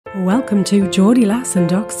Welcome to Geordie Lass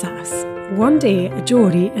Doc Sass. One day, a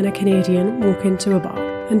Geordie and a Canadian walk into a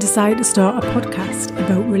bar and decide to start a podcast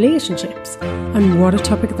about relationships, and what a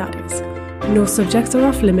topic that is. No subjects are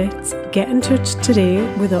off limits. Get in touch today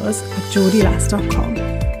with us at geordielass.com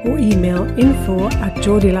or email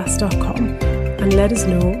info@geordielass.com and let us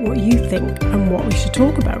know what you think and what we should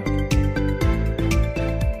talk about.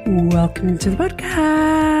 Welcome to the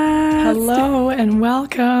podcast. Hello and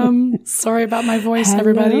welcome. Sorry about my voice,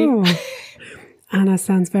 everybody. Anna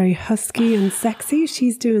sounds very husky and sexy.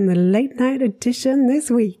 She's doing the late night edition this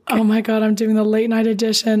week. Oh my God, I'm doing the late night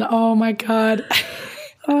edition. Oh my God.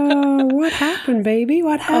 Oh, what happened, baby?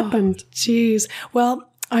 What happened? Jeez. Well,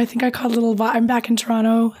 I think I caught a little I'm back in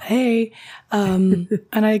Toronto. Hey. And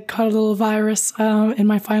I caught a little virus in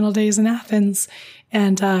my final days in Athens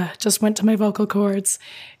and just went to my vocal cords.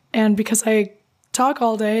 And because I talk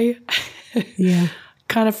all day, yeah,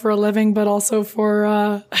 kind of for a living, but also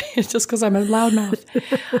for just because I'm a loudmouth,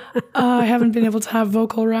 I haven't been able to have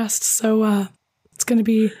vocal rest. So it's going to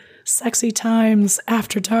be sexy times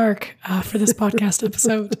after dark for this podcast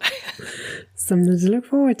episode. Something to look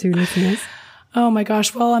forward to, listeners. Oh my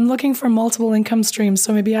gosh. Well, I'm looking for multiple income streams,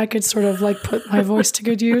 so maybe I could sort of like put my voice to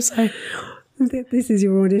good use. This is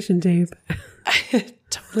your audition tape.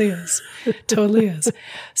 Totally is.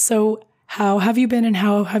 So how have you been and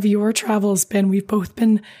how have your travels been? We've both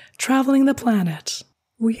been traveling the planet.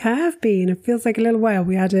 We have been. It feels like a little while.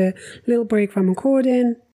 We had a little break from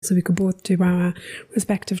recording so we could both do our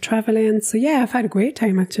respective travelling. So yeah, I've had a great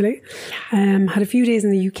time actually. Had a few days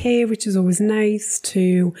in the UK, which is always nice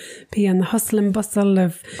to be on the hustle and bustle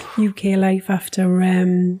of UK life after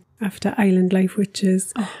island life, which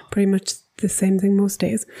is pretty much the same thing most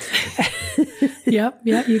days. Yep,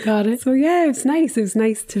 you got it. So yeah, it was nice. It was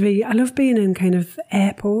nice to be, I love being in kind of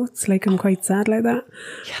airports, like I'm quite sad like that.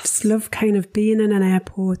 Yes. Just love kind of being in an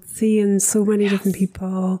airport, seeing so many different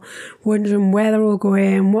people, wondering where they're all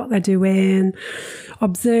going, what they're doing,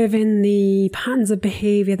 observing the patterns of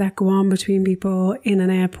behaviour that go on between people in an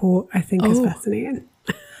airport, I think is fascinating.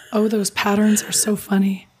 Oh, those patterns are so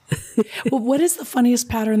funny. Well, what is the funniest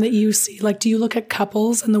pattern that you see? Like, do you look at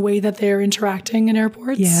couples and the way that they're interacting in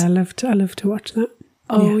airports? Yeah, I love to watch that.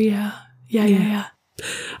 Oh, yeah. Yeah.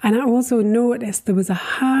 And I also noticed there was a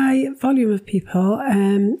high volume of people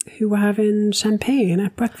who were having champagne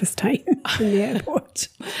at breakfast time in the airport.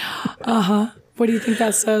 What do you think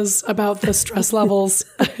that says about the stress levels?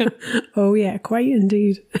 Oh, yeah, quite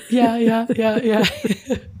indeed. Yeah.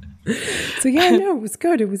 So yeah, no, it was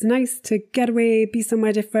good. It was nice to get away, be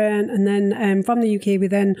somewhere different. And then from the UK,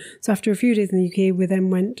 so after a few days in the UK, we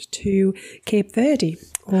then went to Cape Verde,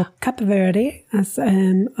 or Cape Verde, as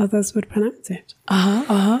others would pronounce it.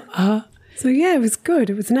 So yeah, it was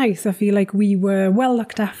good. It was nice. I feel like we were well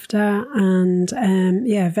looked after and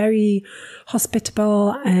very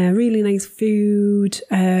hospitable, really nice food,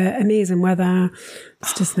 amazing weather.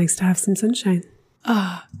 It's just nice to have some sunshine.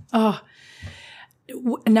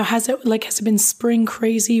 Now, has it been spring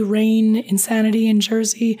crazy rain insanity in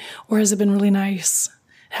Jersey, or has it been really nice?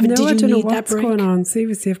 I don't know what's going on.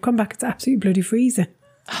 Seriously, I've come back. It's absolutely bloody freezing.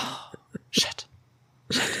 Oh, shit.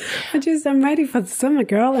 I'm ready for the summer,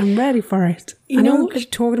 girl. I'm ready for it. I know we're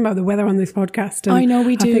talking about the weather on this podcast. And I know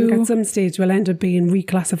we do. I think at some stage we'll end up being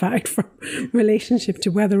reclassified from relationship to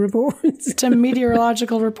weather reports. To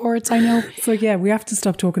meteorological reports, I know. So yeah, we have to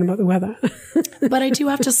stop talking about the weather. But I do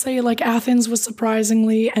have to say, like, Athens was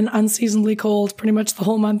surprisingly and unseasonably cold pretty much the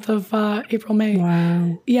whole month of April, May.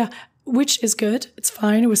 Wow. Yeah, which is good. It's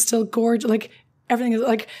fine. It was still gorgeous. Like, everything is,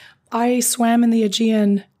 like, I swam in the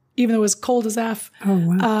Aegean even though it was cold as F. Oh,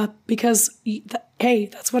 wow. Because, hey,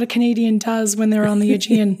 that's what a Canadian does when they're on the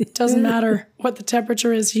Aegean. It doesn't matter what the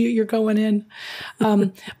temperature is, you're going in.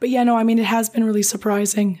 But yeah, no, I mean, it has been really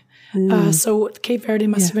surprising. So Cape Verde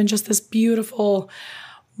must have been just this beautiful,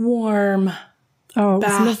 warm Oh, it was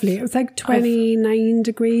bath. lovely. It was like 29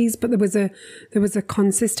 degrees, but there was a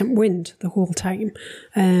consistent wind the whole time.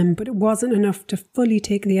 But it wasn't enough to fully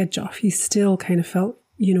take the edge off. You still kind of felt,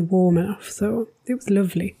 warm enough. So it was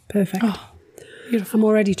lovely. Perfect. Oh, beautiful. I'm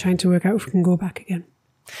already trying to work out if we can go back again.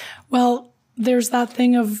 Well, there's that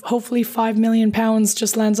thing of hopefully £5 million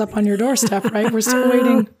just lands up on your doorstep, right? We're still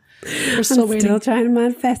waiting. I'm still trying to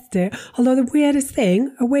manifest it. Although the weirdest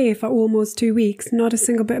thing, away for almost 2 weeks, not a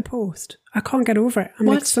single bit of post. I can't get over it. I'm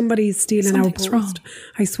like, somebody's stealing our post. Wrong.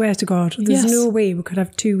 I swear to God. There's no way we could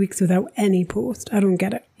have 2 weeks without any post. I don't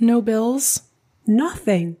get it. No bills?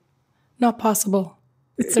 Nothing. Not possible.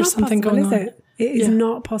 There's not something possible, going on. Is it? It is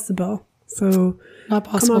not possible. So not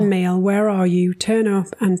possible. Come on, mail. Where are you? Turn up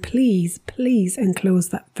and please enclose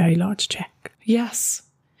that very large cheque. Yes.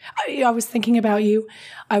 I was thinking about you.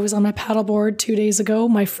 I was on my paddleboard 2 days ago,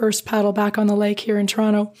 my first paddle back on the lake here in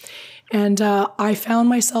Toronto. And I found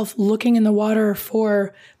myself looking in the water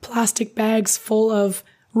for plastic bags full of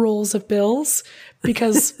rolls of bills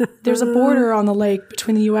because there's a border on the lake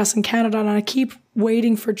between the US and Canada, and I keep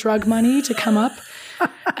waiting for drug money to come up.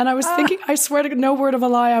 And I was thinking, I swear to no word of a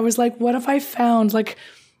lie, I was like, what if I found like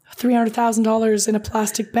 $300,000 in a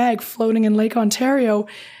plastic bag floating in Lake Ontario?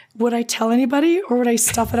 Would I tell anybody, or would I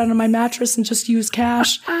stuff it under my mattress and just use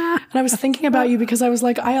cash? And I was thinking about you because I was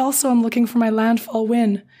like, I also am looking for my landfall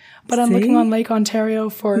win, but I'm looking on Lake Ontario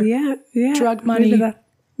for drug money.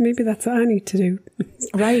 Maybe that's what I need to do.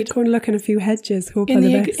 Right. Go and look in a few hedges, hope in for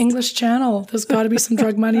the the best. English Channel. There's got to be some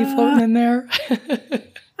drug money floating in there.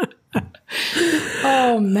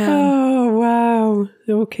 Oh, man. Oh, wow.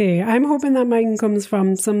 Okay. I'm hoping that mine comes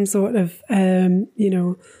from some sort of,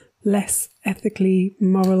 less ethically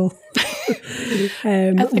moral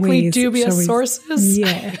ethically ways, dubious sources.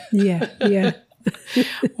 Yeah.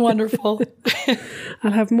 Wonderful.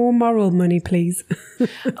 I'll have more moral money, please.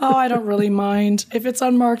 Oh, I don't really mind. If it's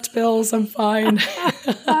unmarked bills, I'm fine.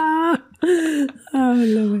 I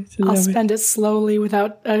love it. I'll spend it slowly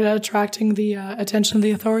without attracting the attention of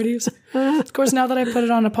the authorities. Of course, now that I put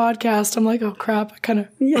it on a podcast, I'm like, oh crap, I kind of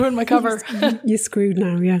ruined my cover. You're screwed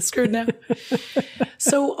now, yeah. Screwed now.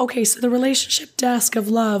 So the relationship desk of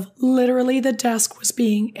love, literally the desk was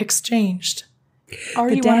being exchanged.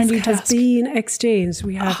 The desk has been exchanged.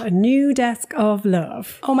 We have a new desk of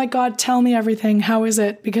love. Oh my God, tell me everything. How is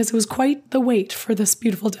it? Because it was quite the wait for this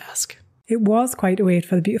beautiful desk. It was quite a wait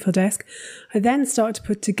for the beautiful desk. I then started to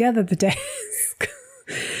put together the desk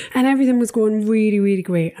and everything was going really, really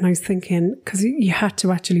great. And I was thinking, because you had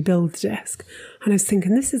to actually build the desk. And I was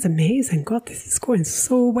thinking, this is amazing. God, this is going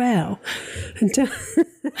so well.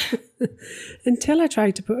 Until I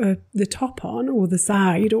tried to put the top on or the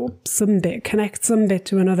side or some bit, connect some bit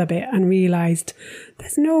to another bit and realised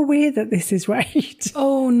there's no way that this is right.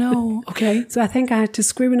 Oh, no. Okay. So I think I had to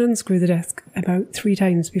screw and unscrew the desk about 3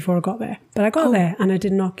 times before I got there. But I got there and I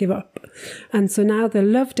did not give up. And so now the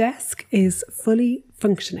love desk is fully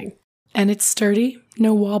functioning. And it's sturdy?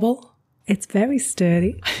 No wobble? It's very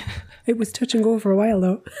sturdy. It was touch and go for a while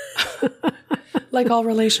though. Like all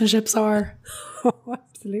relationships are. Oh,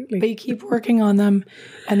 absolutely. But you keep working on them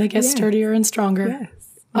and they get sturdier and stronger.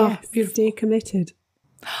 Yes. Beautiful. Stay committed.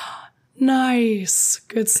 Nice.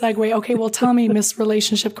 Good segue. Okay, well, tell me, Miss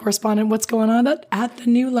Relationship Correspondent, what's going on at the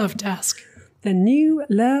new love desk? The new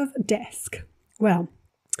love desk. Well,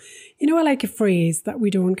 I like a phrase that we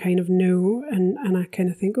don't kind of know and I kind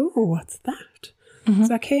of think, oh, what's that? Mm-hmm.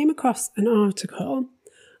 So I came across an article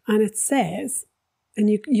and it says, and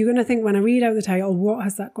you're going to think when I read out the title, what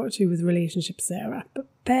has that got to do with relationships, Sarah? But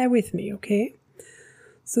bear with me, okay?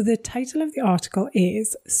 So the title of the article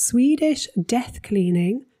is Swedish Death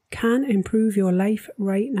Cleaning Can Improve Your Life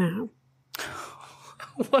Right Now.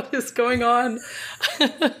 What is going on?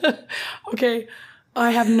 Okay,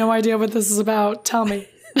 I have no idea what this is about. Tell me.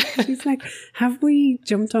 She's like, have we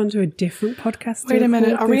jumped onto a different podcast? Wait a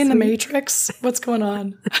minute, are we in the Matrix? What's going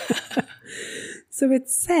on? So it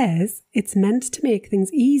says it's meant to make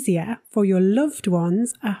things easier for your loved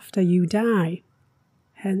ones after you die.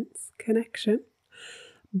 Hence, connection.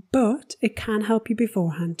 But it can help you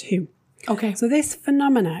beforehand too. Okay. So this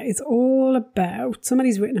phenomena is all about,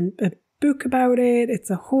 somebody's written a book about it.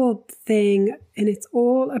 It's a whole thing and it's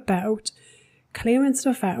all about clearing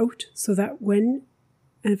stuff out so that when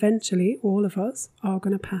eventually all of us are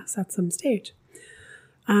going to pass at some stage.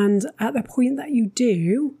 And at the point that you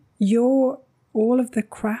do, all of the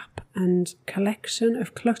crap and collection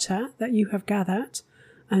of clutter that you have gathered,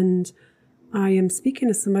 and I am speaking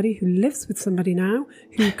as somebody who lives with somebody now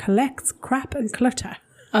who collects crap and clutter.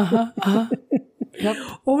 Yep.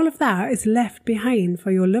 All of that is left behind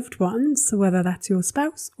for your loved ones. So whether that's your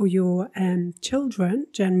spouse or your children,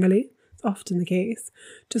 generally, it's often the case,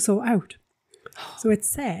 to sort out. So it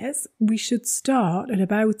says we should start at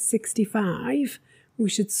about 65. We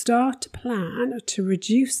should start to plan to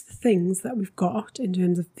reduce the things that we've got in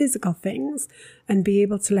terms of physical things and be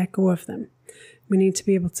able to let go of them. We need to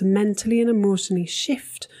be able to mentally and emotionally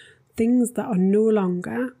shift things that are no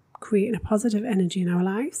longer creating a positive energy in our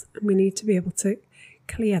lives, and we need to be able to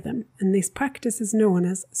clear them. And this practice is known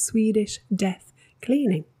as Swedish death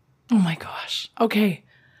cleaning. Oh my gosh. Okay.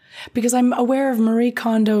 Because I'm aware of Marie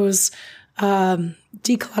Kondo's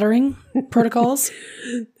decluttering protocols.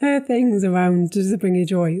 There are things around to bring you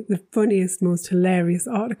joy. The funniest, most hilarious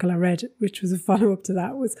article I read, which was a follow-up to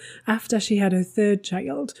that, was after she had her 3rd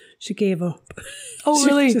child, she gave up. Oh, She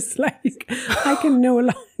really? was just like, I can no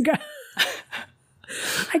longer.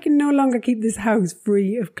 I can no longer keep this house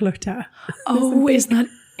free of clutter. Oh, isn't that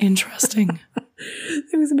interesting?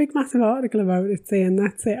 There was a big massive article about it saying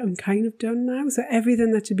that's it, I'm kind of done now. So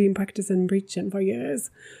everything that you've been practicing and preaching for years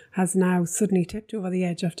has now suddenly tipped over the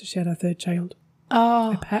edge after she had her third child.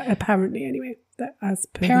 Oh. Apparently anyway. As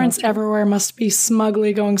parents everywhere must be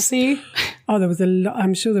smugly going, see? Oh, there was a lot.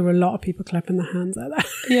 I'm sure there were a lot of people clapping their hands at that.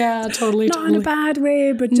 Yeah, totally. Not in a bad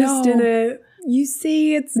way, but just in a, you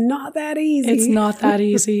see, it's not that easy. It's not that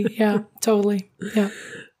easy. Yeah, totally. Yeah.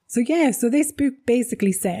 So this book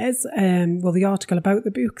basically says, the article about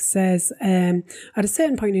the book says, at a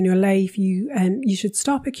certain point in your life, you should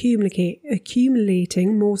stop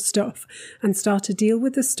accumulating more stuff and start to deal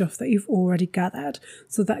with the stuff that you've already gathered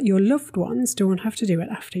so that your loved ones don't have to do it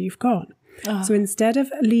after you've gone. So instead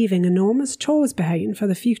of leaving enormous chores behind for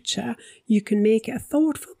the future, you can make it a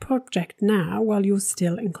thoughtful project now while you're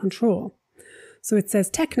still in control. So it says,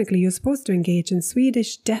 technically, you're supposed to engage in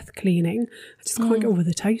Swedish death cleaning. I just can't get over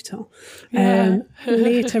the title.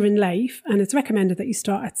 Later in life. And it's recommended that you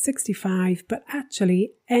start at 65, but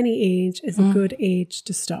actually any age is a good age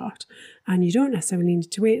to start. And you don't necessarily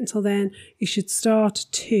need to wait until then. You should start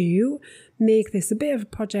to make this a bit of a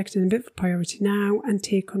project and a bit of a priority now and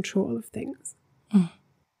take control of things.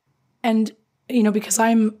 And, because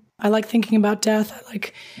I like thinking about death. I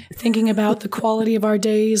like thinking about the quality of our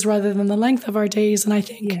days rather than the length of our days. And I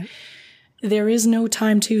think there is no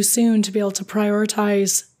time too soon to be able to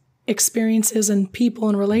prioritize experiences and people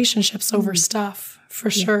and relationships over stuff,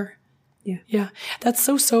 for sure. Yeah. That's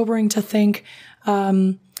so sobering to think.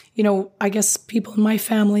 I guess people in my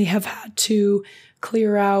family have had to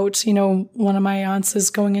clear out, one of my aunts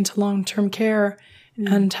is going into long-term care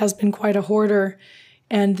and has been quite a hoarder.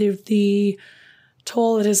 And the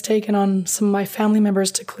toll it has taken on some of my family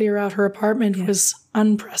members to clear out her apartment was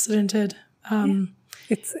unprecedented.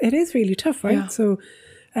 It is really tough, right? Yeah. So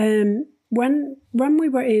when we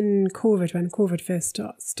were in COVID, when COVID first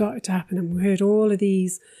started to happen, and we heard all of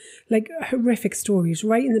these horrific stories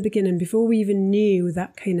right in the beginning before we even knew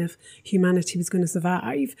that kind of humanity was going to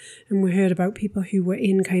survive, and we heard about people who were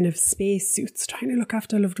in kind of space suits trying to look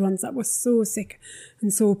after loved ones that were so sick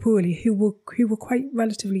and so poorly, who were quite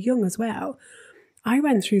relatively young as well. I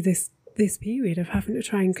went through this period of having to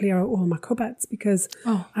try and clear out all my cupboards because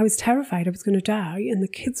I was terrified I was going to die and the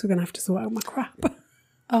kids were going to have to sort out my crap.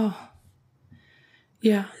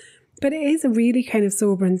 Yeah. But it is a really kind of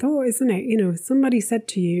sobering thought, isn't it? If somebody said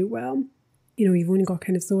to you, well, you've only got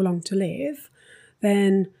kind of so long to live,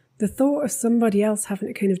 then the thought of somebody else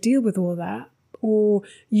having to kind of deal with all that, or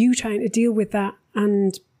you trying to deal with that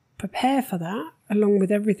and prepare for that, along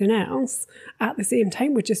with everything else at the same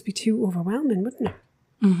time, would just be too overwhelming, wouldn't it?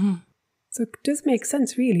 Mm-hmm. So it does make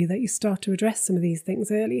sense, really, that you start to address some of these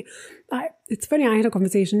things early. It's funny, I had a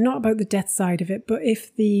conversation, not about the death side of it, but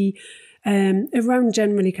if the around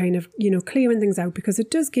generally kind of, clearing things out, because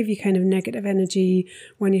it does give you kind of negative energy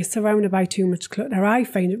when you're surrounded by too much clutter. I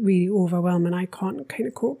find it really overwhelming. I can't kind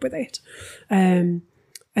of cope with it.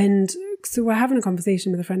 And so we're having a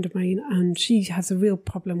conversation with a friend of mine, and she has a real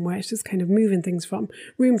problem where she's kind of moving things from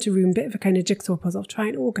room to room, bit of a kind of jigsaw puzzle,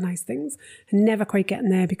 trying to organise things and never quite getting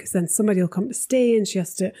there, because then somebody will come to stay and she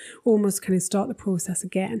has to almost kind of start the process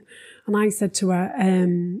again. And I said to her,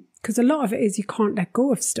 because a lot of it is you can't let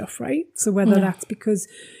go of stuff, right? So whether that's because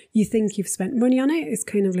you think you've spent money on it, is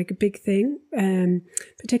kind of like a big thing,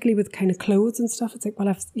 particularly with kind of clothes and stuff. It's like, well,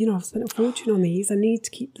 I've spent a fortune on these. I need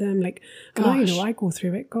to keep them. And I go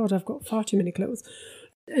through it. God, I've got far too many clothes.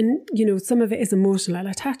 And, some of it is emotional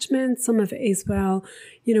attachment. Some of it is, well,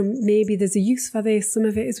 maybe there's a use for this. Some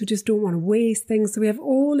of it is we just don't want to waste things. So we have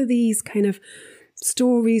all of these kind of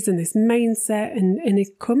stories and this mindset, and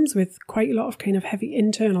it comes with quite a lot of kind of heavy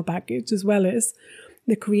internal baggage, as well as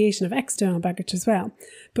the creation of external baggage as well.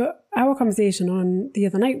 But our conversation on the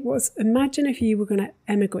other night was, imagine if you were going to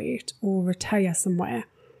emigrate or retire somewhere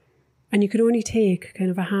and you could only take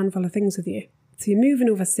kind of a handful of things with you. So you're moving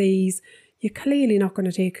overseas, you're clearly not going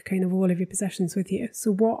to take kind of all of your possessions with you.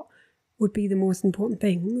 So what would be the most important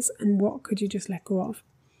things, and what could you just let go of?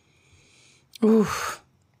 Oof.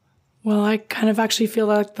 Well, I kind of actually feel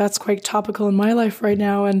like that's quite topical in my life right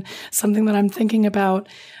now, and something that I'm thinking about,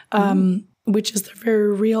 which is the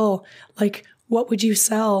very real, what would you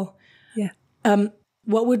sell? Yeah.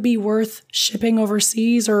 What would be worth shipping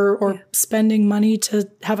overseas or spending money to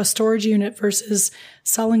have a storage unit versus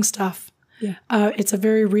selling stuff? Yeah. It's a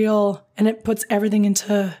very real, and it puts everything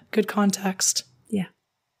into good context. Yeah.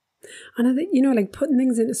 And I think, putting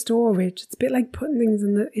things into storage, it's a bit like putting things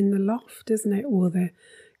in the loft, isn't it? Or the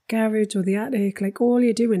garage or the attic. All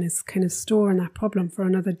you're doing is kind of storing that problem for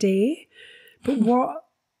another day. But what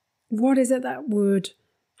what is it that would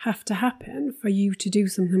have to happen for you to do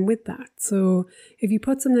something with that? So if you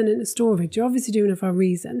put something into storage, you're obviously doing it for a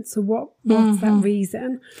reason. So what's that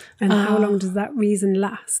reason, and how long does that reason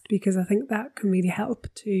last? Because I think that can really help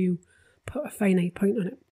to put a finite point on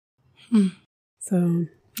it. So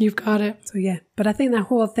you've got it. So yeah, but I think that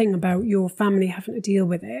whole thing about your family having to deal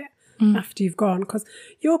with it after you've gone, because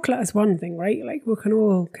your clutter's one thing, right? Like we can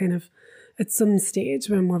all kind of, at some stage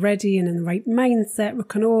when we're ready and in the right mindset, we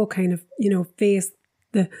can all kind of, face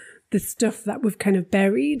the stuff that we've kind of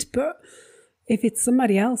buried. But if it's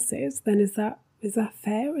somebody else's, then is that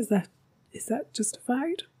fair? Is that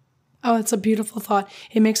justified? Oh, it's a beautiful thought.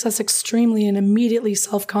 It makes us extremely and immediately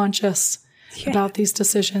self-conscious about these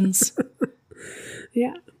decisions.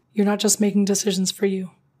 Yeah. You're not just making decisions for you.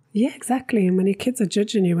 Yeah, exactly. And when your kids are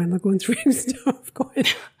judging you when they're going through stuff, going,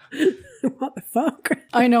 what the fuck?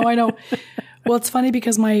 I know. Well, it's funny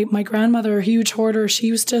because my grandmother, a huge hoarder, she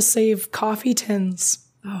used to save coffee tins.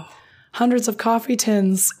 Oh. Hundreds of coffee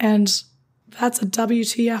tins. And that's a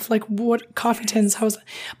WTF. Like, what coffee tins? How is that?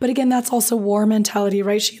 But again, that's also war mentality,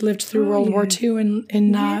 right? She lived through World War II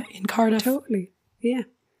in Cardiff. Totally. Yeah.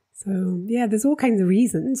 So, yeah, there's all kinds of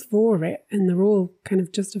reasons for it, and they're all kind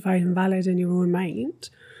of justified and valid in your own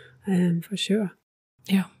mind, for sure.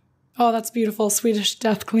 Yeah. Oh, that's beautiful. Swedish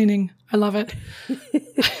death cleaning. I love it.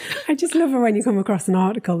 I just love it when you come across an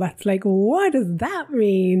article that's like, what does that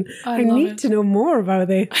mean? I need to know more about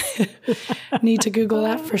this. Need to Google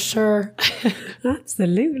that for sure.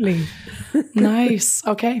 Absolutely. Nice.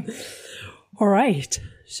 Okay. All right.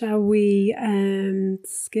 Shall we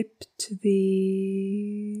skip to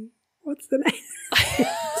the... What's the next?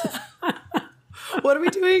 What are we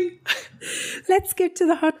doing? Let's skip to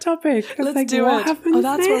the hot topic. Let's do it. Oh,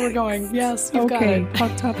 that's where we're going. Yes, you've got it.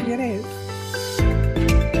 Hot topic it is.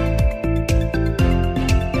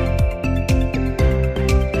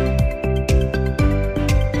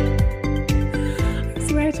 I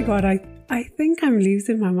swear to God, I think I'm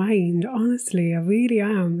losing my mind. Honestly, I really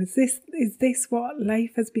am. Is this what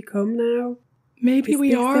life has become now? Maybe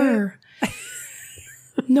we are.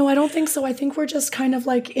 No, I don't think so. I think we're just kind of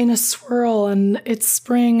like in a swirl, and it's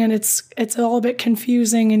spring, and it's all a bit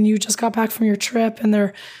confusing, and you just got back from your trip and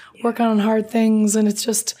they're working on hard things, and it's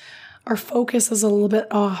just our focus is a little bit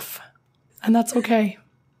off, and that's okay.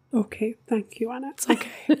 Okay, thank you, Anna. It's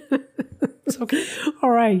okay. It's okay.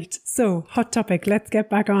 All right, so hot topic. Let's get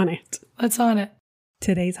back on it. Let's on it.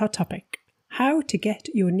 Today's hot topic: how to get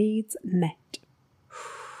your needs met.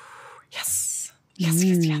 Yes.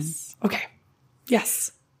 Yes. Okay.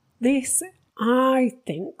 Yes. I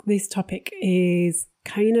think this topic is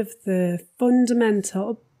kind of the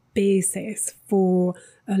fundamental basis for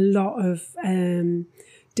a lot of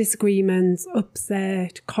disagreements,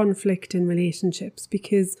 upset, conflict in relationships,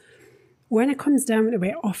 because when it comes down to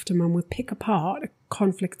it, often when we pick apart a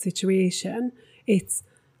conflict situation, it's,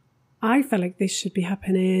 I felt like this should be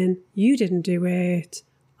happening, you didn't do it,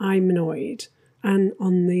 I'm annoyed. And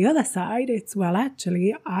on the other side, it's, well,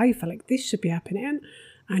 actually, I feel like this should be happening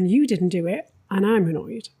and you didn't do it and I'm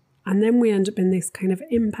annoyed. And then we end up in this kind of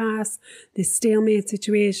impasse, this stalemate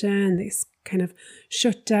situation, this kind of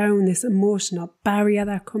shutdown, this emotional barrier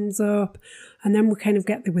that comes up. And then we kind of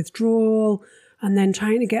get the withdrawal, and then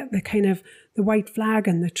trying to get the kind of the white flag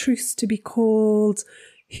and the truce to be called.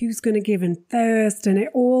 Who's going to give in first? And it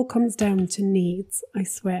all comes down to needs, I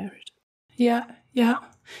swear it. Yeah,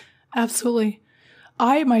 absolutely.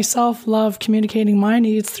 I myself love communicating my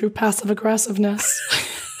needs through passive aggressiveness.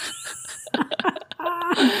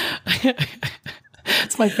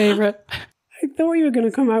 It's my favorite. I thought you were going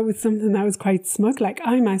to come out with something that was quite smug, like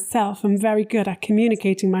I myself am very good at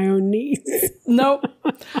communicating my own needs. No,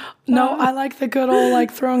 I like the good old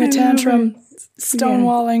like throwing a tantrum,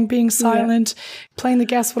 stonewalling, being silent, playing the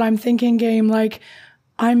guess what I'm thinking game, like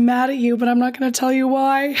I'm mad at you, but I'm not going to tell you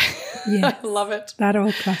why. Yeah, I love it. That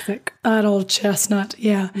old classic. That old chestnut.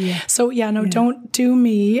 Yeah. So don't do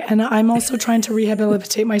me. And I'm also trying to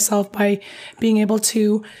rehabilitate myself by being able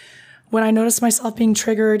to, when I notice myself being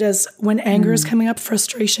triggered as when anger is coming up,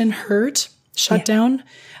 frustration, hurt, shut down,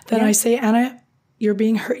 then I say, Anna, you're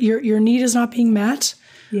being hurt. Your need is not being met.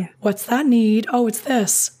 Yeah. What's that need? Oh, it's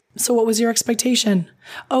this. So what was your expectation?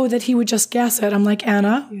 Oh, that he would just guess it. I'm like,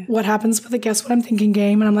 Anna, what happens with a guess what I'm thinking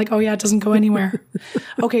game? And I'm like, oh yeah, it doesn't go anywhere.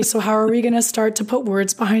 Okay, so how are we going to start to put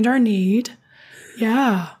words behind our need?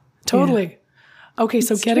 Yeah, totally. Yeah. Okay,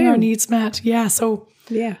 so getting our needs met. Yeah, so.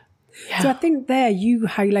 Yeah. So I think there you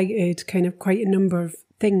highlighted kind of quite a number of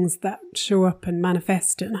things that show up and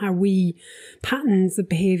manifest and how patterns of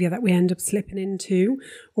behaviour that we end up slipping into,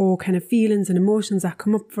 or kind of feelings and emotions that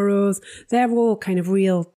come up for us. They're all kind of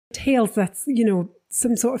real tales that's,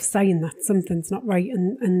 some sort of sign that something's not right,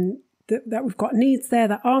 and that we've got needs there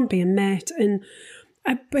that aren't being met. And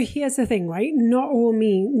but here's the thing, right? Not all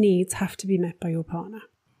needs have to be met by your partner.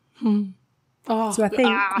 Oh, so I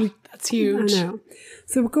think that's huge. I know.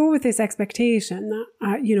 So we'll go with this expectation that,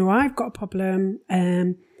 I've got a problem.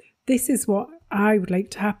 This is what I would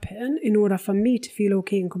like to happen in order for me to feel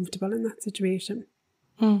okay and comfortable in that situation.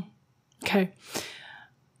 Okay.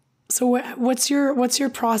 So what's your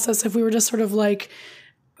process if we were just sort of like,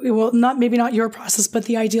 well, maybe not your process, but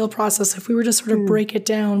the ideal process. If we were to sort of break it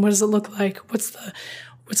down, what does it look like? What's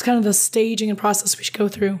kind of the staging and process we should go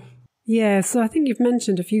through? Yeah, so I think you've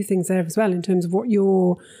mentioned a few things there as well in terms of what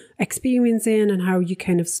you're experiencing and how you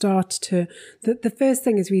kind of start to... The first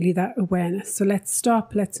thing is really that awareness. So let's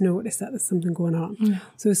stop, let's notice that there's something going on. Yeah.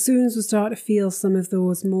 So as soon as we start to feel some of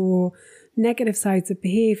those more negative sides of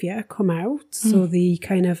behaviour come out, so the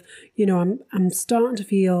kind of, I'm starting to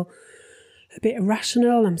feel a bit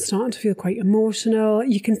irrational, I'm starting to feel quite emotional.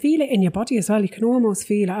 You can feel it in your body as well. You can almost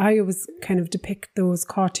feel it. I always kind of depict those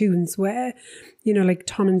cartoons where, like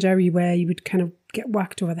Tom and Jerry, where you would kind of get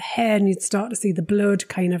whacked over the head and you'd start to see the blood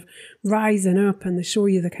kind of rising up, and they show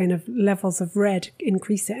you the kind of levels of red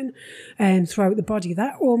increasing throughout the body.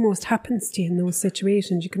 That almost happens to you in those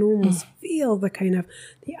situations. You can almost feel the kind of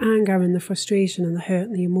the anger and the frustration and the hurt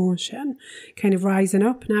and the emotion kind of rising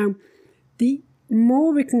up. Now, the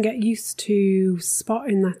more we can get used to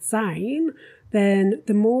spotting that sign, then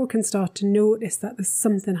the more we can start to notice that there's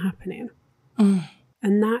something happening. And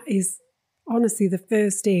that is honestly the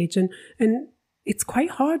first stage. And it's quite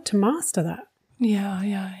hard to master that. Yeah.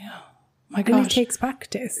 My gosh. And it takes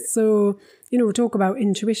practice. So, we talk about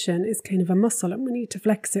intuition is kind of a muscle, and we need to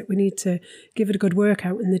flex it. We need to give it a good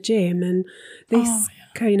workout in the gym. And this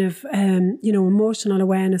kind of, emotional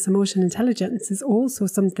awareness, emotional intelligence is also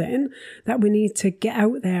something that we need to get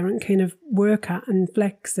out there and kind of work at and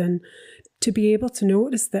flex, and to be able to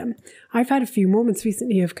notice them. I've had a few moments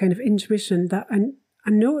recently of kind of intuition that I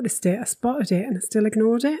noticed it, I spotted it, and I still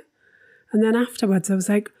ignored it. And then afterwards I was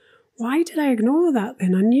like, why did I ignore that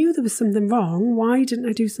then? I knew there was something wrong. Why didn't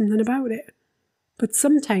I do something about it? But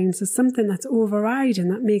sometimes there's something that's overriding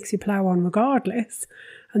that makes you plough on regardless.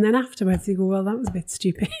 And then afterwards you go, well, that was a bit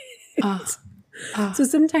stupid. So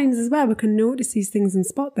sometimes as well, we can notice these things and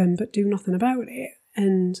spot them, but do nothing about it.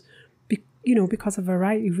 And, because of a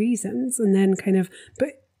variety of reasons. And then but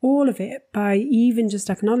all of it, by even just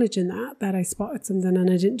acknowledging that I spotted something and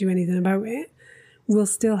I didn't do anything about it, will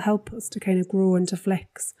still help us to kind of grow and to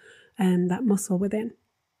flex that muscle within.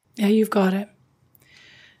 Yeah, you've got it.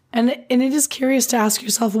 And it is curious to ask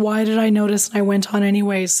yourself, why did I notice and I went on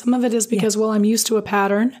anyways? Some of it is because, I'm used to a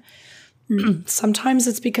pattern. Sometimes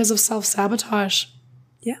it's because of self-sabotage.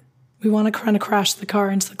 Yeah. We want to kind of crash the car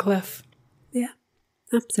into the cliff. Yeah,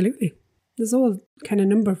 absolutely. There's all kind of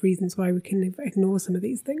number of reasons why we can ignore some of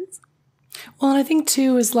these things. Well, and I think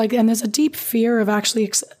too is and there's a deep fear of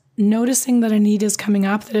actually noticing that a need is coming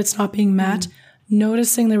up, that it's not being met,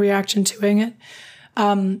 noticing the reaction to it,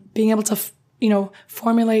 being able to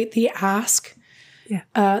formulate the ask. Yeah.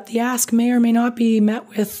 The ask may or may not be met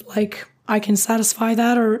with I can satisfy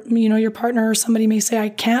that, or, your partner or somebody may say, I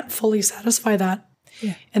can't fully satisfy that.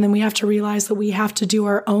 Yeah. And then we have to realize that we have to do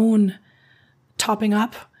our own topping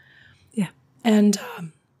up. Yeah. And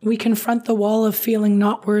we confront the wall of feeling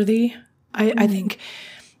not worthy. I think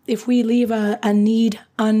if we leave a need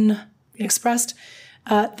unexpressed,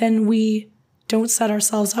 then we don't set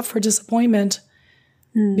ourselves up for disappointment.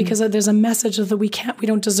 Because there's a message that we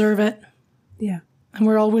don't deserve it. Yeah. And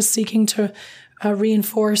we're always seeking to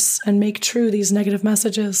reinforce and make true these negative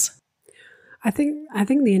messages. I think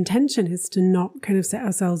the intention is to not kind of set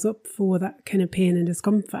ourselves up for that kind of pain and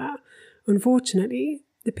discomfort. Unfortunately,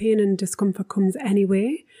 the pain and discomfort comes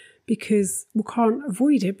anyway because we can't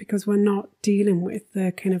avoid it because we're not dealing with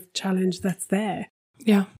the kind of challenge that's there.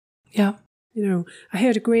 Yeah. Yeah. I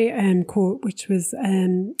heard a great quote, which was,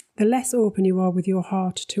 the less open you are with your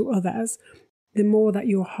heart to others, the more that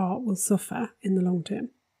your heart will suffer in the long term.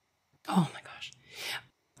 Oh my gosh.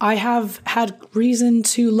 I have had reason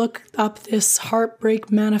to look up this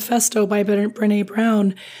Heartbreak Manifesto by Brené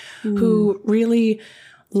Brown, who really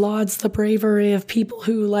lauds the bravery of people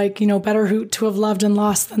who better to have loved and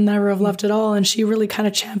lost than never have loved at all. And she really kind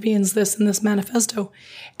of champions this in this manifesto.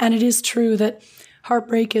 And it is true that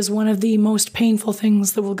heartbreak is one of the most painful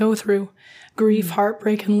things that we'll go through. Grief,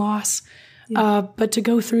 heartbreak, and loss. Yeah. But to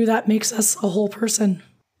go through that makes us a whole person.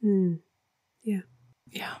 Yeah.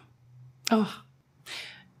 Yeah. Oh,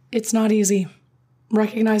 it's not easy.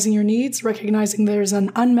 Recognizing your needs, recognizing there's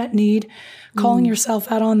an unmet need, calling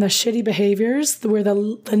yourself out on the shitty behaviors where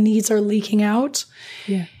the needs are leaking out.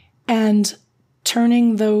 Yeah. And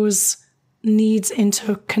turning those needs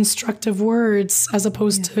into constructive words as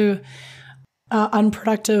opposed to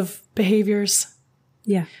unproductive behaviors.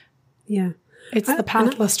 Yeah. Yeah. It's the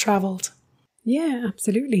path less traveled. Yeah,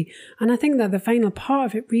 absolutely. And I think that the final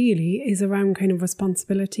part of it really is around kind of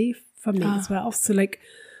responsibility for me as well. So like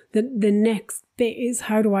the next bit is,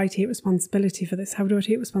 how do I take responsibility for this? How do I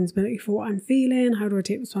take responsibility for what I'm feeling? How do I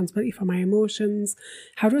take responsibility for my emotions?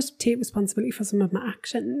 How do I take responsibility for some of my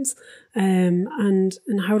actions? And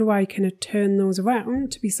how do I kind of turn those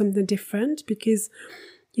around to be something different? Because,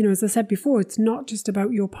 you know, as I said before, it's not just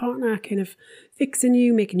about your partner kind of fixing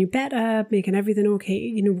you, making you better, making everything okay.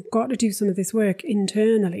 You know, we've got to do some of this work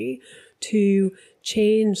internally to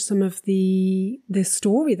change some of the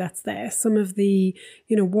story that's there, some of the,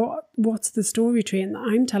 you know, what's the story train that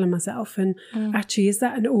I'm telling myself, and actually, is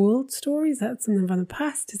that an old story? Is that something from the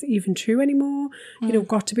past? Is it even true anymore? You know, we've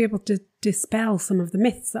got to be able to dispel some of the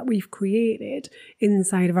myths that we've created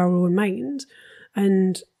inside of our own mind.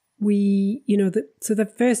 And we, you know, so the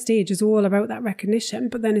first stage is all about that recognition,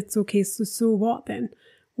 but then it's okay, so what then?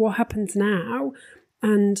 What happens now?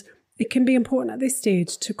 And it can be important at this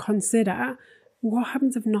stage to consider, what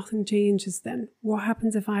happens if nothing changes then? What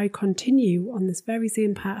happens if I continue on this very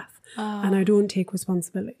same path and I don't take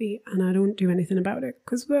responsibility and I don't do anything about it?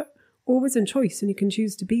 Because we're always in choice and you can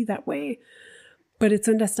choose to be that way. But it's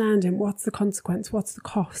understanding, what's the consequence? What's the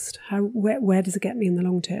cost? Where does it get me in the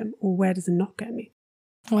long term, or where does it not get me?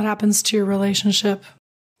 What happens to your relationship?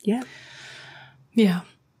 Yeah. Yeah.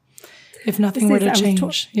 If nothing were to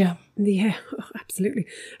change. Yeah, absolutely.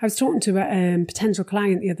 I was talking to a potential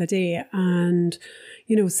client the other day, and,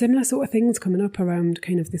 you know, similar sort of things coming up around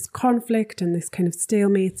kind of this conflict and this kind of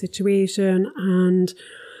stalemate situation. And,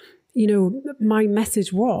 you know, my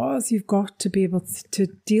message was, you've got to be able to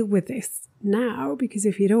deal with this now, because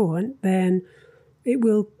if you don't, then you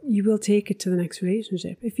will take it to the next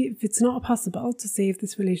relationship. If it's not possible to save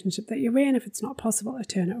this relationship that you're in, if it's not possible to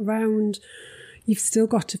turn it around, you've still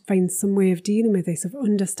got to find some way of dealing with this, of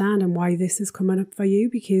understanding why this is coming up for you.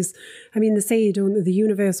 Because, I mean, they say, don't they, the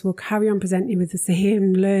universe will carry on presenting you with the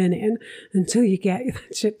same learning until you get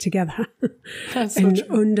that shit together That's and so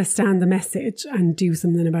true. understand the message and do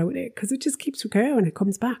something about it. Because it just keeps recurring. It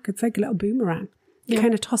comes back. It's like a little boomerang. You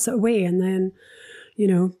kind of toss it away, and then, you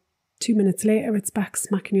know, 2 minutes later, it's back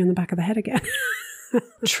smacking you on the back of the head again.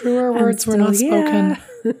 Truer words were not spoken.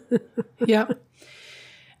 Yeah.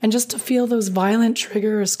 And just to feel those violent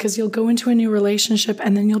triggers, because you'll go into a new relationship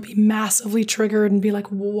and then you'll be massively triggered and be like,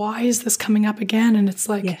 why is this coming up again? And it's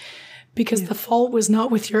like, because the fault was not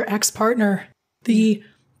with your ex-partner. The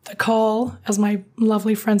call, as my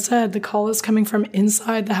lovely friend said, the call is coming from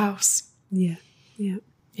inside the house. Yeah. Yeah.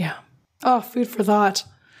 Yeah. Oh, food for thought.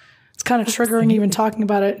 It's kind of triggering even talking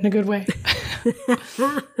about it in a good way.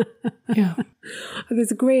 Yeah.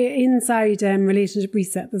 There's a great inside relationship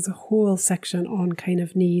reset. There's a whole section on kind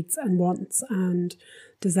of needs and wants and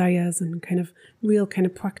desires, and kind of real kind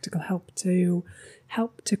of practical help to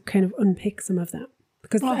kind of unpick some of that.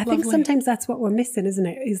 Because I think sometimes that's what we're missing, isn't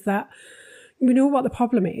it? Is that we know what the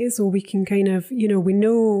problem is, or we can kind of, you know, we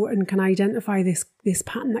know and can identify this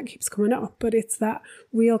pattern that keeps coming up, but it's that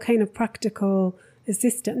real kind of practical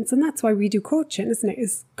assistance. And that's why we do coaching, isn't it?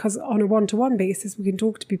 Is because on a one-to-one basis we can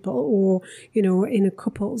talk to people, or, you know, in a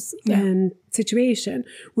couple's situation,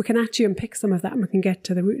 we can actually unpick some of that and we can get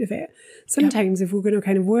to the root of it. Sometimes if we're going to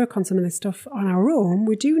kind of work on some of this stuff on our own,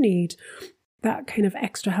 we do need that kind of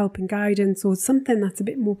extra help and guidance, or something that's a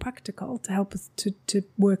bit more practical to help us to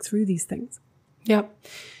work through these things. Yep,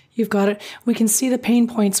 you've got it. We can see the pain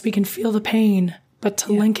points, we can feel the pain, but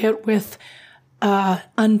to link it with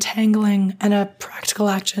untangling and a practical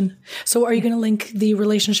action. So are you going to link the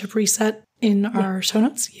relationship reset in our show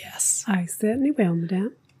notes? Yes. I certainly will,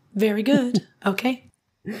 madame. Very good. Okay.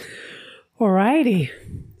 Alrighty.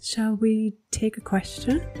 Shall we take a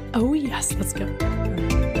question? Oh, yes. Let's go.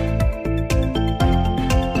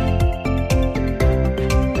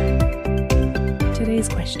 Today's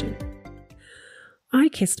question. I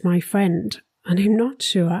kissed my friend and I'm not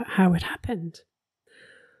sure how it happened.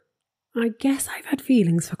 I guess I've had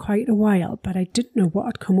feelings for quite a while, but I didn't know what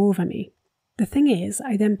had come over me. The thing is,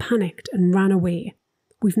 I then panicked and ran away.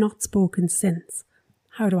 We've not spoken since.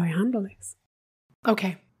 How do I handle this?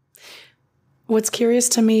 Okay. What's curious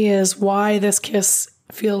to me is why this kiss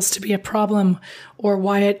feels to be a problem, or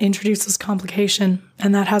why it introduces complication,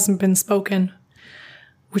 and that hasn't been spoken,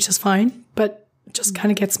 which is fine, but just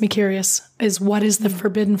kind of gets me curious, is what is the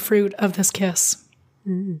forbidden fruit of this kiss?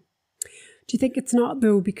 Do you think it's not,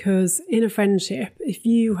 though, because in a friendship, if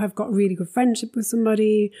you have got a really good friendship with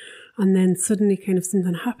somebody and then suddenly kind of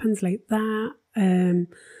something happens like that,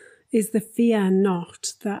 is the fear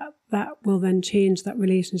not that will then change that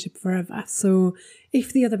relationship forever. So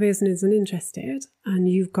if the other person isn't interested and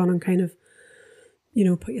you've gone and kind of,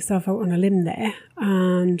 put yourself out on a limb there,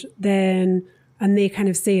 and they kind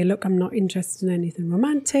of say, look, I'm not interested in anything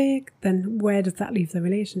romantic, then where does that leave the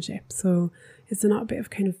relationship? So is there not a bit of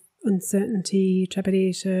kind of uncertainty,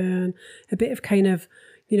 trepidation, a bit of kind of,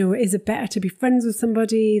 is it better to be friends with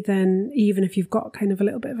somebody than, even if you've got kind of a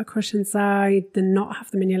little bit of a crush inside, than not have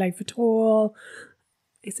them in your life at all?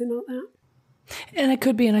 Is it not that? And it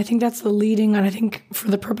could be, and I think that's the leading, and I think for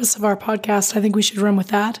the purpose of our podcast, I think we should run with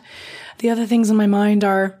that. The other things in my mind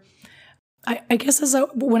are, I guess as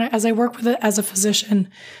I work with it as a physician,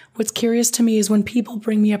 what's curious to me is when people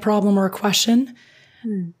bring me a problem or a question,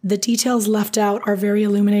 the details left out are very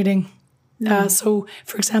illuminating. So,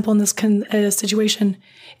 for example, in this situation,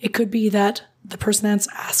 it could be that the person that's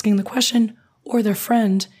asking the question or their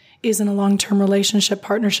friend is in a long-term relationship,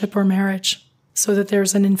 partnership, or marriage, so that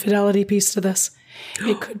there's an infidelity piece to this.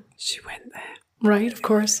 It could. She went there. Right, of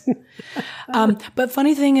course. But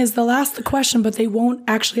funny thing is, they'll ask the question, but they won't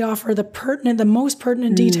actually offer the most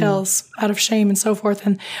pertinent details out of shame and so forth.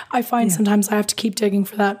 And I find sometimes I have to keep digging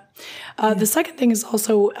for that. The second thing is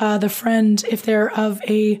also the friend, if they're of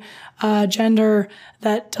a gender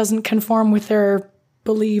that doesn't conform with their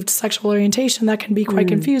believed sexual orientation, that can be quite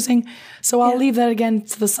confusing. So I'll leave that again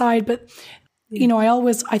to the side. But,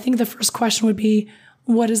 I think the first question would be,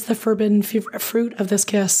 what is the forbidden fruit of this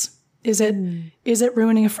kiss? Is it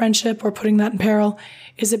ruining a friendship or putting that in peril?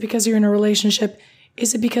 Is it because you're in a relationship?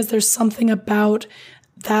 Is it because there's something about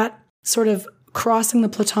that sort of crossing the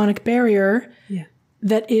platonic barrier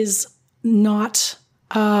that is not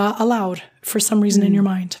allowed for some reason in your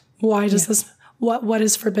mind? Why does this? What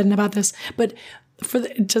is forbidden about this? But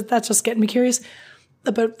that's just getting me curious.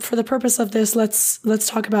 But for the purpose of this, let's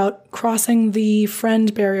talk about crossing the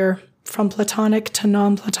friend barrier from platonic to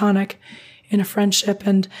non-platonic in a friendship.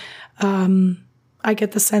 And I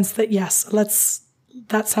get the sense that, yes,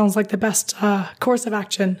 that sounds like the best course of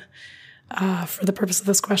action for the purpose of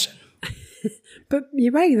this question. But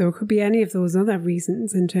you're right, though. It could be any of those other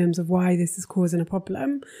reasons in terms of why this is causing a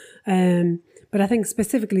problem. But I think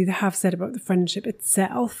specifically they have said about the friendship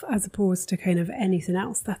itself as opposed to kind of anything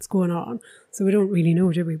else that's going on. So we don't really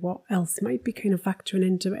know, do we, what else might be kind of factoring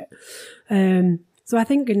into it. So I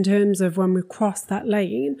think in terms of when we cross that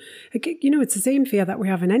line, it's the same fear that we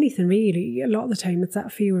have in anything really. A lot of the time it's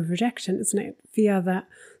that fear of rejection, isn't it? Fear that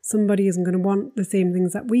somebody isn't going to want the same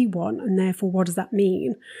things that we want, and therefore what does that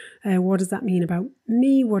mean? What does that mean about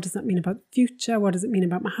me? What does that mean about the future? What does it mean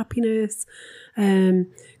about my happiness?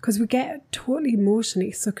 Because we get totally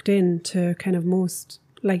emotionally sucked into kind of most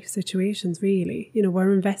life situations really.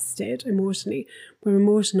 We're invested emotionally. We're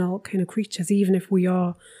emotional kind of creatures, even if we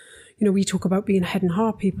are, we talk about being head and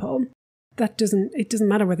heart people. It doesn't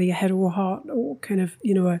matter whether you're head or heart or kind of,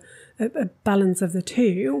 a balance of the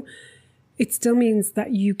two. It still means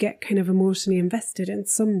that you get kind of emotionally invested in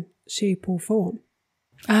some shape or form.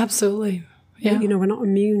 Absolutely. Yeah. We're not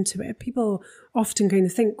immune to it. People often kind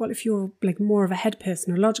of think, well, if you're like more of a head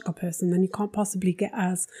person or logical person, then you can't possibly get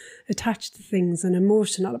as attached to things and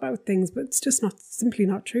emotional about things. But it's just simply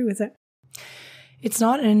not true, is it? It's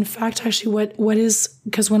not. And in fact, actually, what is,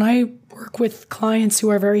 because when I work with clients who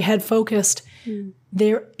are very head focused,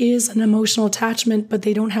 there is an emotional attachment, but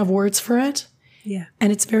they don't have words for it. Yeah.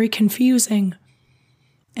 And it's very confusing.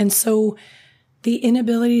 And so the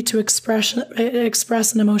inability to express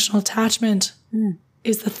an emotional attachment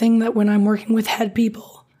is the thing that when I'm working with head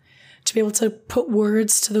people, to be able to put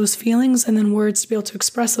words to those feelings and then words to be able to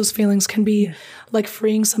express those feelings can be like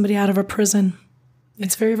freeing somebody out of a prison. Yeah.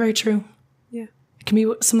 It's very, very true. Yeah. It can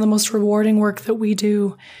be some of the most rewarding work that we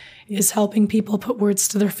do is helping people put words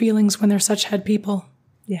to their feelings when they're such head people.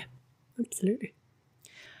 Yeah, absolutely.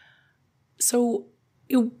 So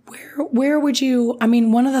where would you,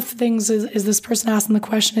 one of the things is this person asking the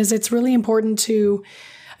question is it's really important to,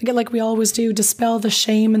 again, like we always do, dispel the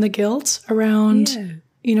shame and the guilt around,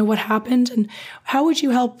 what happened. And how would you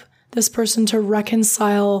help this person to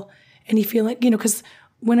reconcile any feeling, because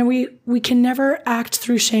when we can never act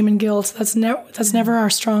through shame and guilt. That's never our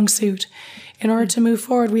strong suit. In order to move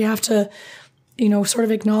forward, we have to, sort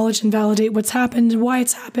of acknowledge and validate what's happened, why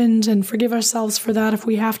it's happened, and forgive ourselves for that if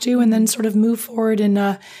we have to, and then sort of move forward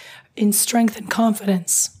in strength and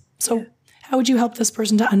confidence. So how would you help this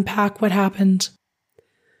person to unpack what happened?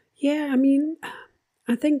 Yeah,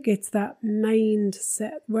 I think it's that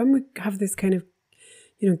mindset. When we have this kind of,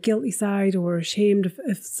 guilty side or ashamed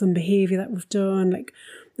of some behaviour that we've done, like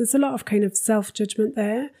there's a lot of kind of self-judgment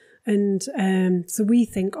there. And so we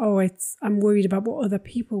think, I'm worried about what other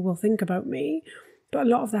people will think about me. But a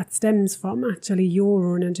lot of that stems from actually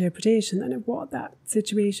your own interpretation then of what that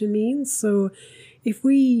situation means. So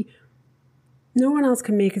no one else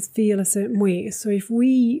can make us feel a certain way. So if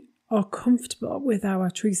we are comfortable with our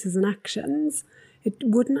choices and actions, it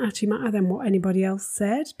wouldn't actually matter then what anybody else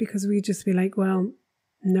said, because we'd just be like, well,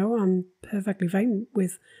 no, I'm perfectly fine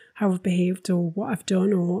with how I've behaved or what I've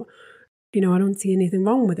done, or, I don't see anything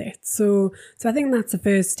wrong with it. So I think that's the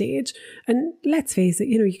first stage. And let's face it,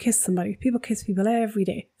 you kiss somebody. People kiss people every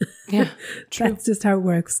day. Yeah, true. That's just how it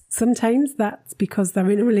works. Sometimes that's because they're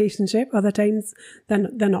in a relationship. Other times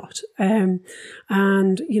they're not.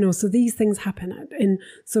 So these things happen. And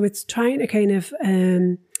so it's trying to kind of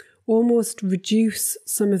almost reduce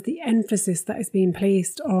some of the emphasis that is being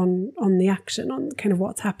placed on the action, on kind of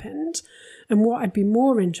what's happened. And what I'd be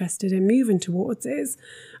more interested in moving towards is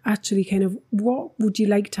actually kind of what would you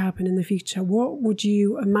like to happen in the future? What would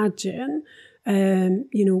you imagine,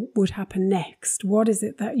 would happen next? What is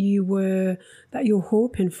it that you're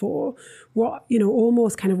hoping for? What,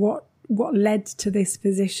 almost kind of what led to this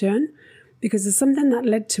position? Because there's something that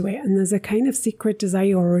led to it, and there's a kind of secret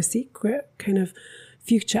desire or a secret kind of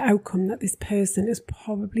future outcome that this person is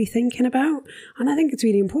probably thinking about. And I think it's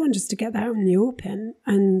really important just to get that out in the open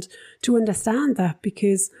and to understand that,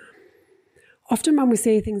 because often when we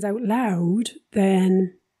say things out loud,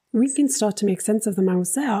 then we can start to make sense of them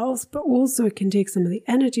ourselves, but also it can take some of the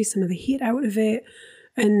energy, some of the heat out of it,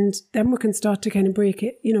 and then we can start to kind of break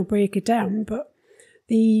it down. But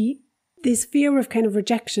this fear of kind of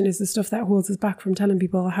rejection is the stuff that holds us back from telling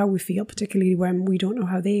people how we feel, particularly when we don't know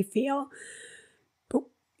how they feel.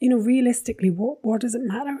 Realistically, what does it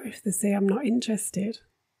matter if they say I'm not interested?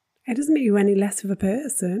 It doesn't make you any less of a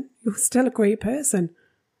person. You're still a great person.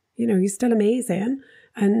 You're still amazing.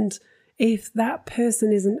 And if that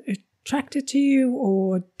person isn't attracted to you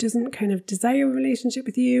or doesn't kind of desire a relationship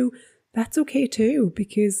with you, that's okay too,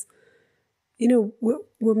 because,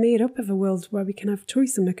 we're made up of a world where we can have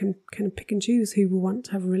choice and we can kind of pick and choose who we want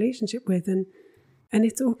to have a relationship with. And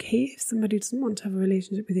it's okay if somebody doesn't want to have a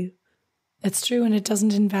relationship with you. It's true, and it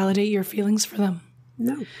doesn't invalidate your feelings for them.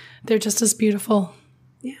 No. They're just as beautiful.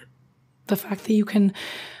 Yeah. The fact that you can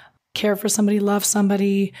care for somebody, love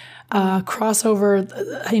somebody, cross over,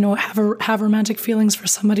 have romantic feelings for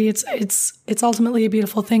somebody, it's ultimately a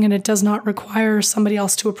beautiful thing, and it does not require somebody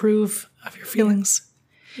else to approve of your feelings.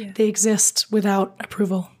 Yeah. They exist without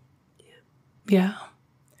approval. Yeah.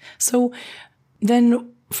 So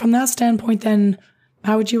then from that standpoint, then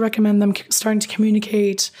how would you recommend them starting to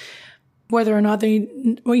communicate, whether or not they,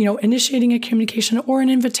 initiating a communication or an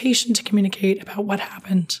invitation to communicate about what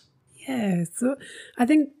happened? Yeah, so I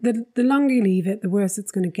think the longer you leave it, the worse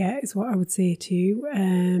it's going to get, is what I would say to you.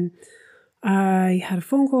 I had a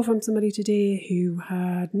phone call from somebody today who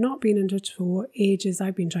had not been in touch for ages.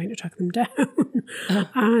 I've been trying to track them down.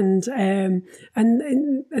 And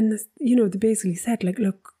they basically said, like,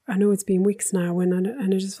 look, I know it's been weeks now, and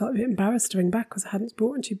I just felt a bit embarrassed to ring back because I hadn't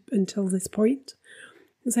spoken to you until this point.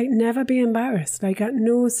 It's like, never be embarrassed. Like, at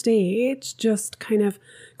no stage, just kind of,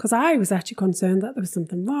 because I was actually concerned that there was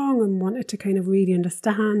something wrong and wanted to kind of really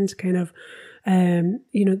understand kind of,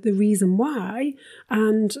 the reason why.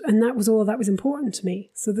 And that was all that was important to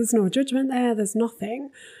me. So there's no judgment there. There's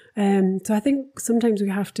nothing. So I think sometimes we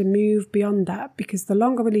have to move beyond that, because the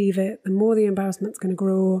longer we leave it, the more the embarrassment's going to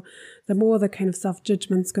grow, the more the kind of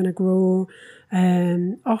self-judgment's going to grow.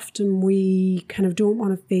 Often we kind of don't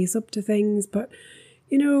want to face up to things, but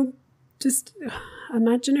just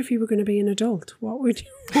imagine if you were going to be an adult, what would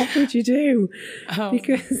you do?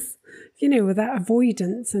 Because, with that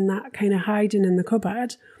avoidance and that kind of hiding in the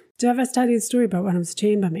cupboard. Did I ever tell you the story about when I was a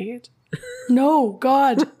chambermaid? No,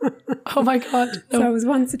 God. Oh my God. No. So I was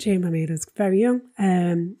once a chambermaid. I was very young.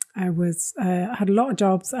 I had a lot of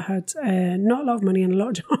jobs. I had not a lot of money and a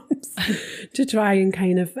lot of jobs to try and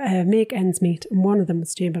kind of make ends meet. And one of them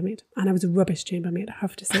was chambermaid. And I was a rubbish chambermaid, I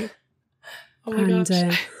have to say. Oh my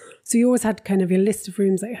gosh. So you always had kind of your list of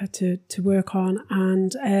rooms that you had to work on.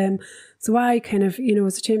 And so I kind of,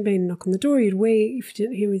 as a chambermaid, knock on the door, you'd wait. If you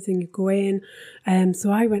didn't hear anything, you'd go in.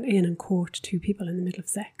 So I went in and caught two people in the middle of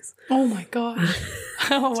sex. Oh my gosh.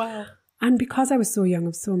 Oh, wow. And because I was so young, I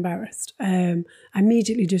was so embarrassed. I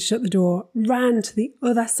immediately just shut the door, ran to the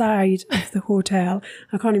other side of the hotel.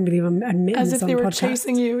 I can't even believe I'm admitting this on podcast. As if they were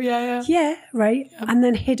chasing you, yeah. Yeah, right. Yep. And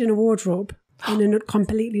then hid in a wardrobe. In a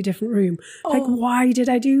completely different room. Like, why did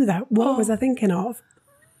I do that? What was I thinking of?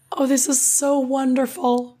 Oh, this is so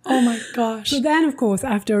wonderful. Oh my gosh. So then, of course,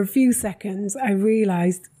 after a few seconds, I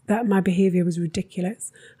realised that my behaviour was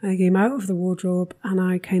ridiculous. I came out of the wardrobe and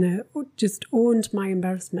I kind of just owned my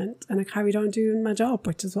embarrassment and I carried on doing my job,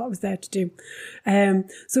 which is what I was there to do.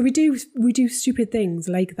 So we do stupid things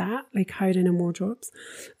like that, like hiding in wardrobes,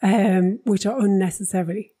 which are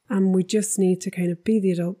unnecessary. And we just need to kind of be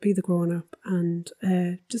the adult, be the grown up, and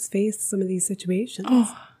just face some of these situations.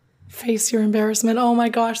 Oh, face your embarrassment. Oh my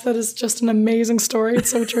gosh, that is just an amazing story. It's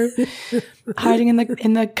so true. Hiding in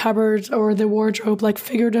the cupboard or the wardrobe, like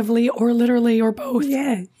figuratively or literally or both.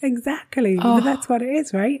 Yeah, exactly. Oh. But that's what it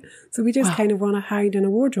is, right? So we just kind of want to hide in a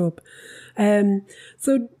wardrobe.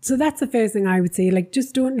 So that's the first thing I would say, like,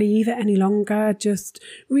 just don't leave it any longer. Just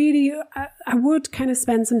really, I would kind of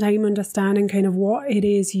spend some time understanding kind of what it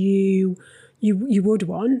is you would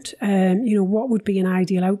want, what would be an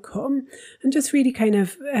ideal outcome, and just really kind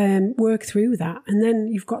of work through that. And then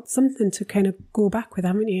you've got something to kind of go back with,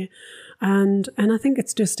 haven't you? And I think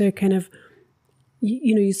it's just a kind of,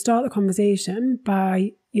 you start the conversation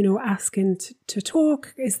by, asking to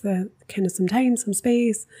talk. Is there kind of some time, some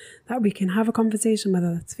space that we can have a conversation,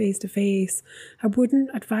 whether that's face to face. I wouldn't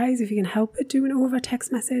advise, if you can help it, do it over a text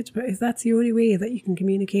message, but if that's the only way that you can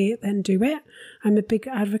communicate, then do it. I'm a big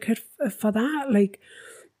advocate for that. Like,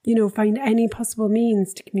 find any possible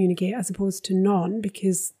means to communicate as opposed to none,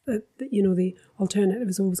 because the alternative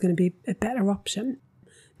is always going to be a better option.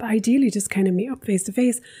 But ideally, just kind of meet up face to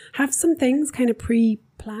face. Have some things kind of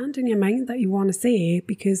pre-planned in your mind that you want to say,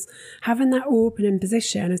 because having that opening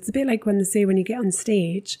position, it's a bit like when they say when you get on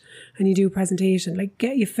stage and you do a presentation, like,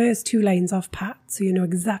 get your first 2 lines off pat, so you know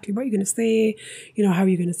exactly what you're going to say, how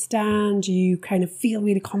you're going to stand. You kind of feel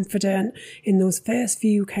really confident in those first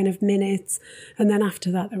few kind of minutes, and then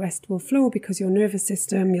after that the rest will flow, because your nervous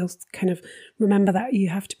system, you'll kind of remember that you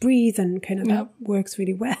have to breathe, and kind of that works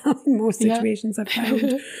really well in most situations I've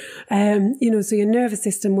found. So your nervous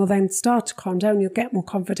system will then start to calm down, you'll get more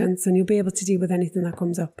confidence, and you'll be able to deal with anything that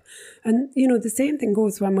comes up. And, the same thing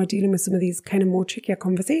goes when we're dealing with some of these kind of more trickier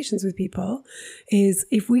conversations with people, is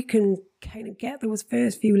if we can kind of get those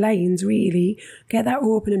first few lines, really get that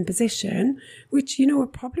opening position, which,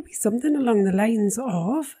 would probably be something along the lines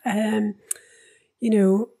of, I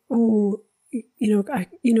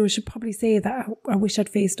should probably say that I wish I'd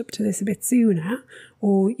faced up to this a bit sooner,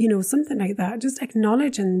 or, something like that. Just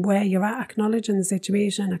acknowledging where you're at, acknowledging the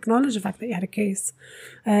situation, acknowledge the fact that you had a case,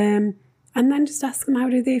 and then just ask them how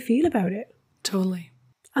do they feel about it. Totally.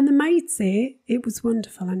 And they might say, it was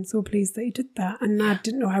wonderful, I'm so pleased that you did that, and I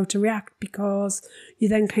didn't know how to react because you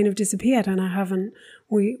then kind of disappeared, and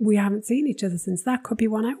we haven't seen each other since. That could be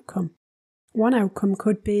one outcome. One outcome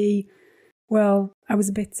could be, well, I was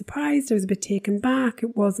a bit surprised, I was a bit taken back,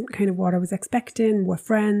 it wasn't kind of what I was expecting, we're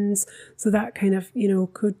friends, so that kind of,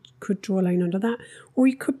 could draw a line under that. Or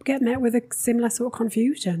you could get met with a similar sort of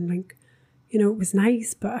confusion, like, it was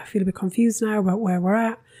nice, but I feel a bit confused now about where we're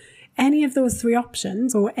at. Any of those 3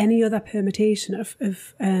 options, or any other permutation of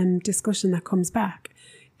discussion that comes back,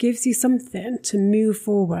 gives you something to move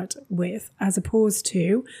forward with, as opposed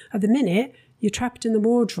to, at the minute, you're trapped in the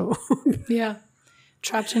wardrobe. Yeah,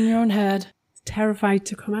 trapped in your own head. Terrified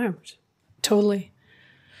to come out. Totally.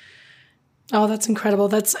 Oh, that's incredible.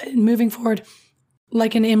 That's moving forward.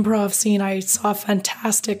 Like an improv scene, I saw a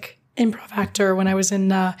fantastic improv actor when I was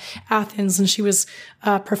in Athens, and she was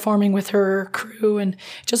performing with her crew, and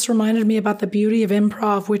it just reminded me about the beauty of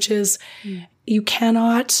improv, which is you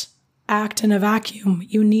cannot act in a vacuum.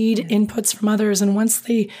 You need inputs from others, and once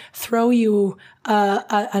they throw you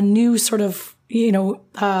a new sort of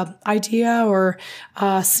idea or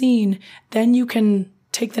scene, then you can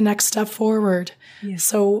take the next step forward. Yeah.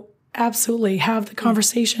 So absolutely have the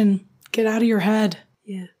conversation, get out of your head.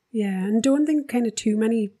 Yeah, and don't think kind of too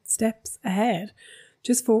many steps ahead.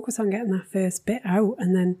 Just focus on getting that first bit out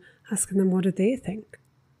and then asking them what do they think.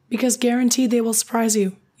 Because guaranteed they will surprise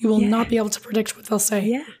you. You will not be able to predict what they'll say.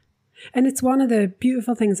 Yeah. And it's one of the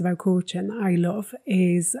beautiful things about coaching that I love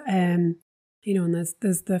is, and there's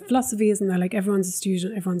the philosophy, isn't there? Like, everyone's a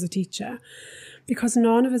student, everyone's a teacher. Because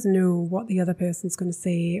none of us know what the other person's going to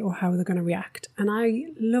say or how they're going to react. And I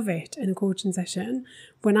love it in a coaching session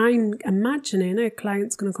when I'm imagining a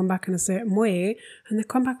client's going to come back in a certain way and they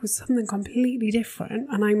come back with something completely different.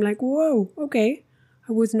 And I'm like, whoa, okay,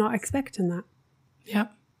 I was not expecting that. Yeah.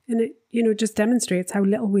 And it, just demonstrates how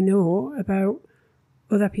little we know about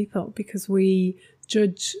other people, because we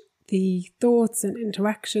judge the thoughts and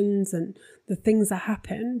interactions and the things that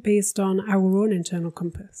happen based on our own internal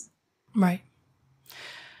compass. Right.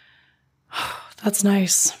 That's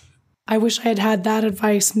nice. I wish I had had that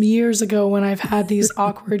advice years ago when I've had these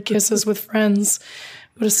awkward kisses with friends.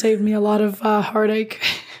 It would have saved me a lot of heartache,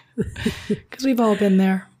 because we've all been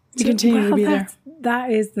there. We continue to be there.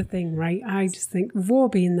 that is the thing, right? I just think we've all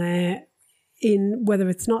been there in, whether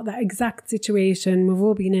it's not that exact situation, we've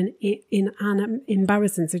all been in an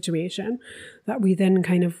embarrassing situation that we then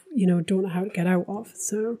kind of, don't know how to get out of.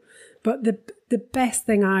 So, but the best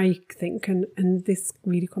thing I think, and this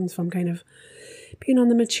really comes from kind of being on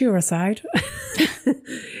the mature side,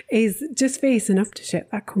 is just facing up to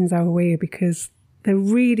shit that comes our way, because there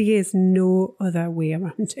really is no other way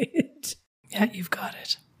around it. Yeah, you've got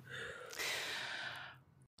it.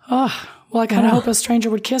 Oh, well, I kind of hope a stranger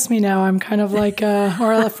would kiss me now. I'm kind of like,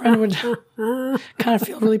 or a friend would kind of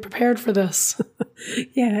feel really prepared for this.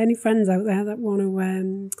 Yeah, any friends out there that want to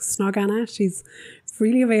snog Anna, she's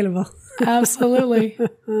freely available. Absolutely.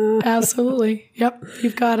 Absolutely. Yep,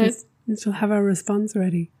 you've got it. And she'll have our response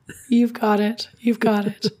ready. You've got it. You've got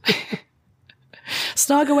it.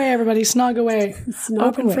 Snog away, everybody. Snog away.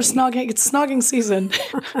 Open for snogging. It's snogging season.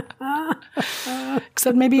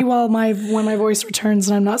 Except maybe when my voice returns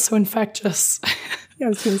and I'm not so infectious. Yeah, I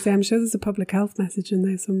was going to say, I'm sure there's a public health message in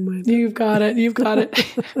there somewhere. You've got it. You've got it.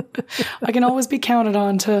 I can always be counted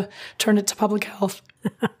on to turn it to public health.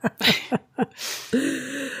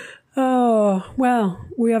 Oh, well,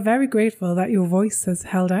 we are very grateful that your voice has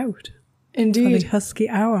held out. Indeed. For the husky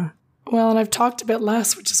hour. Well, and I've talked a bit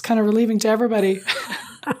less, which is kind of relieving to everybody.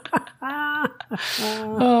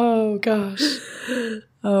 Oh, gosh.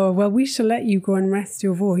 Oh, well, we shall let you go and rest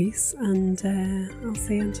your voice, and I'll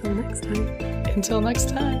say until next time. Until next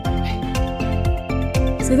time.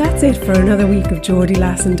 So that's it for another week of Geordie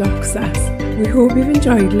Lass and Doc Sass. We hope you've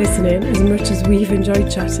enjoyed listening as much as we've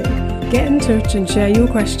enjoyed chatting. Get in touch and share your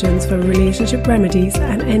questions for relationship remedies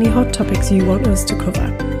and any hot topics you want us to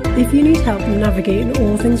cover. If you need help navigating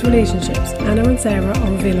all things relationships, Anna and Sara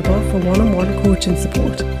are available for one-on-one coaching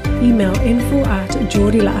support. Email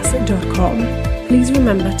info@geordielass.com. Please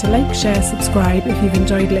remember to like, share, subscribe if you've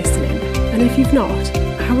enjoyed listening. And if you've not,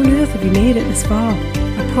 how on earth have you made it this far?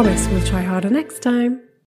 I promise we'll try harder next time.